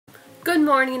Good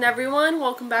morning, everyone.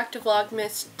 Welcome back to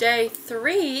Vlogmas Day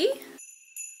 3.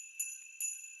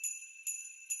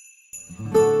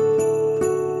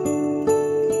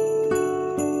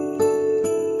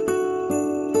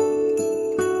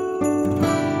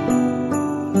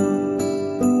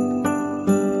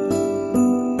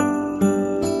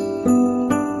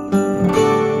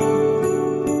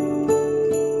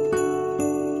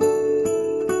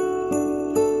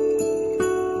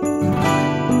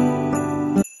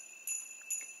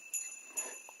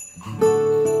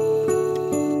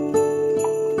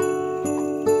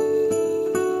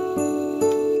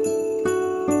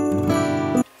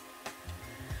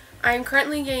 I'm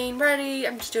currently getting ready.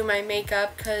 I'm just doing my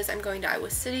makeup because I'm going to Iowa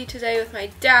City today with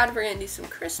my dad. We're going to do some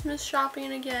Christmas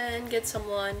shopping again, get some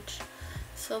lunch.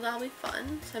 So that'll be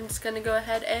fun. So I'm just going to go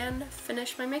ahead and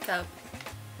finish my makeup.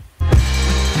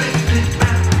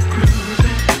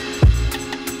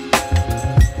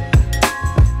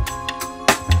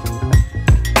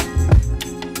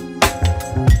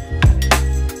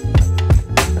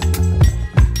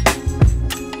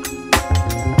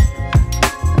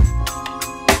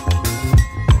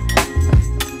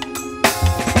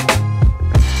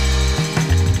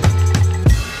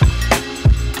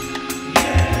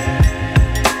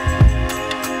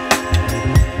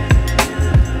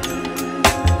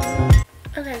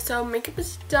 So makeup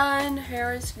is done,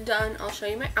 hair is done. I'll show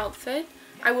you my outfit.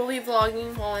 I will be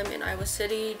vlogging while I'm in Iowa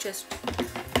City, just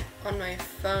on my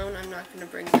phone. I'm not going to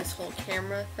bring this whole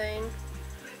camera thing.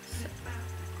 So,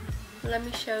 let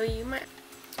me show you my...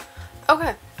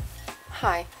 Okay.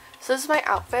 Hi. So this is my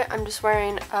outfit. I'm just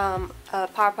wearing a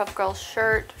Powerpuff Girls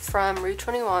shirt from Rue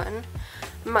 21.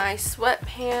 My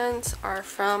sweatpants are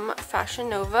from Fashion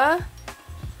Nova.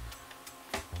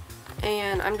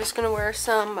 And I'm just going to wear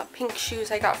some pink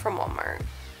shoes I got from Walmart.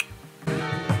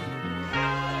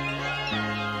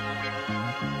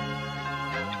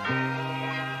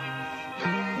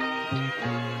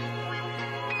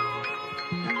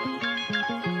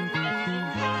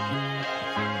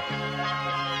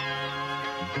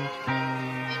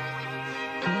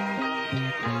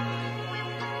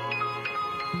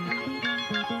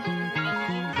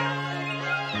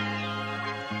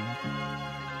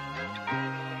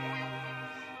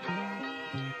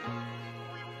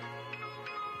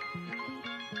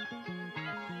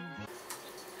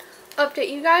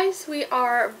 Update you guys, we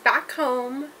are back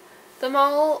home. The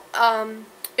mall,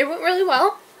 it went really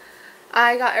well.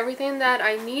 I got everything that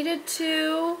I needed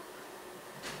to.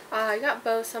 I got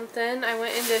Bo something. I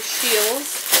went into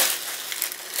Shields.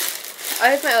 I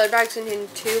have my other bags in here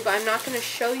too, but I'm not going to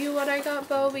show you what I got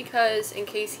Bo because in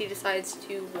case he decides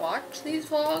to watch these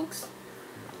vlogs.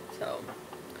 So,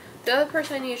 the other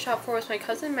person I need to shop for was my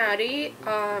cousin Maddie.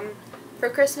 For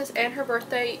Christmas and her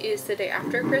birthday is the day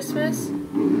after Christmas.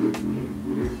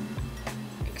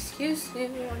 Excuse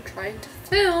me, I'm trying to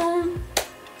film.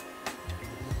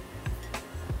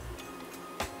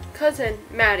 Cousin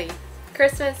Maddie,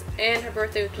 Christmas and her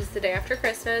birthday, which is the day after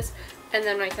Christmas, and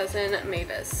then my cousin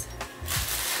Mavis.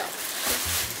 So,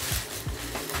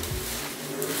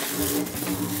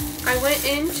 I went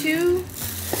into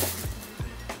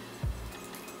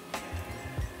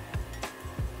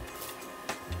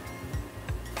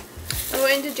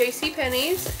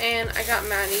JCPenney's and I got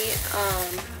Maddie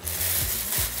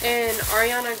and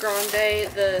Ariana Grande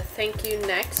the Thank You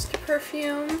Next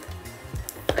perfume.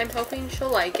 I'm hoping she'll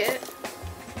like it.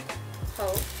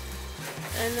 Oh.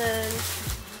 And then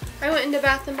I went into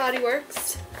Bath & Body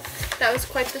Works. That was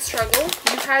quite the struggle.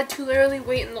 You had to literally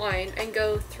wait in line and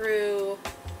go through,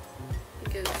 I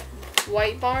think it was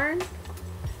White Barn.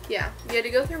 Yeah, you had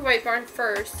to go through White Barn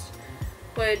first,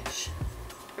 which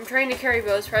I'm trying to carry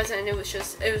Bo's present, and it was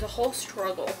a whole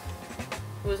struggle.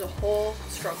 It was a whole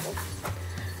struggle.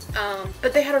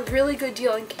 But they had a really good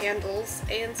deal on candles,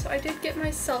 and so I did get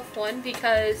myself one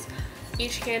because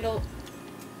each candle...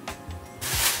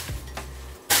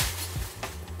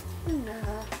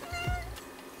 Luna.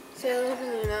 Say hello to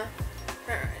Luna.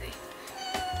 Alrighty.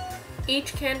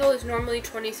 Each candle is normally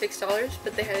 $26,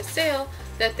 but they had a sale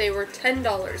that they were $10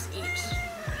 each.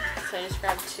 So I just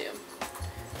grabbed two.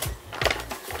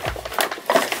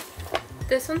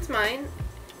 This one's mine.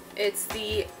 It's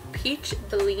the Peach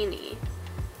Bellini.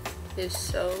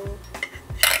 It's not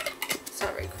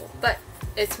very cool, but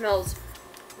it smells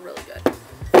really good.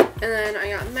 And then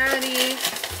I got Maddie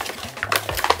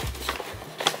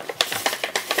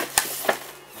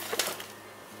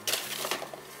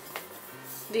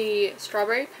the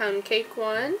Strawberry Pound Cake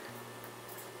one.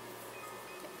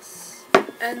 Yes.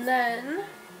 And then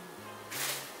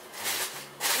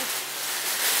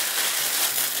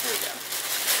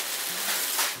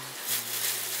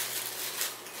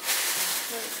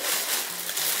What is this?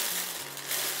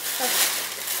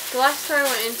 Okay. The last store I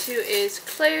went into is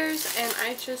Claire's, and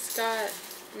I just got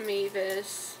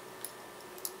Mavis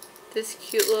this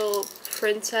cute little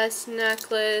princess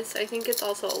necklace. I think it's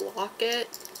also a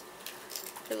locket.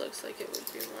 It looks like it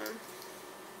would be one.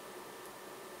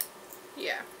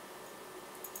 Yeah.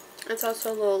 It's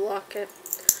also a little locket.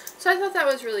 So I thought that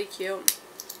was really cute.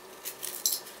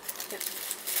 Yeah.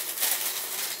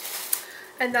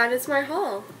 And that is my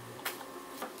haul.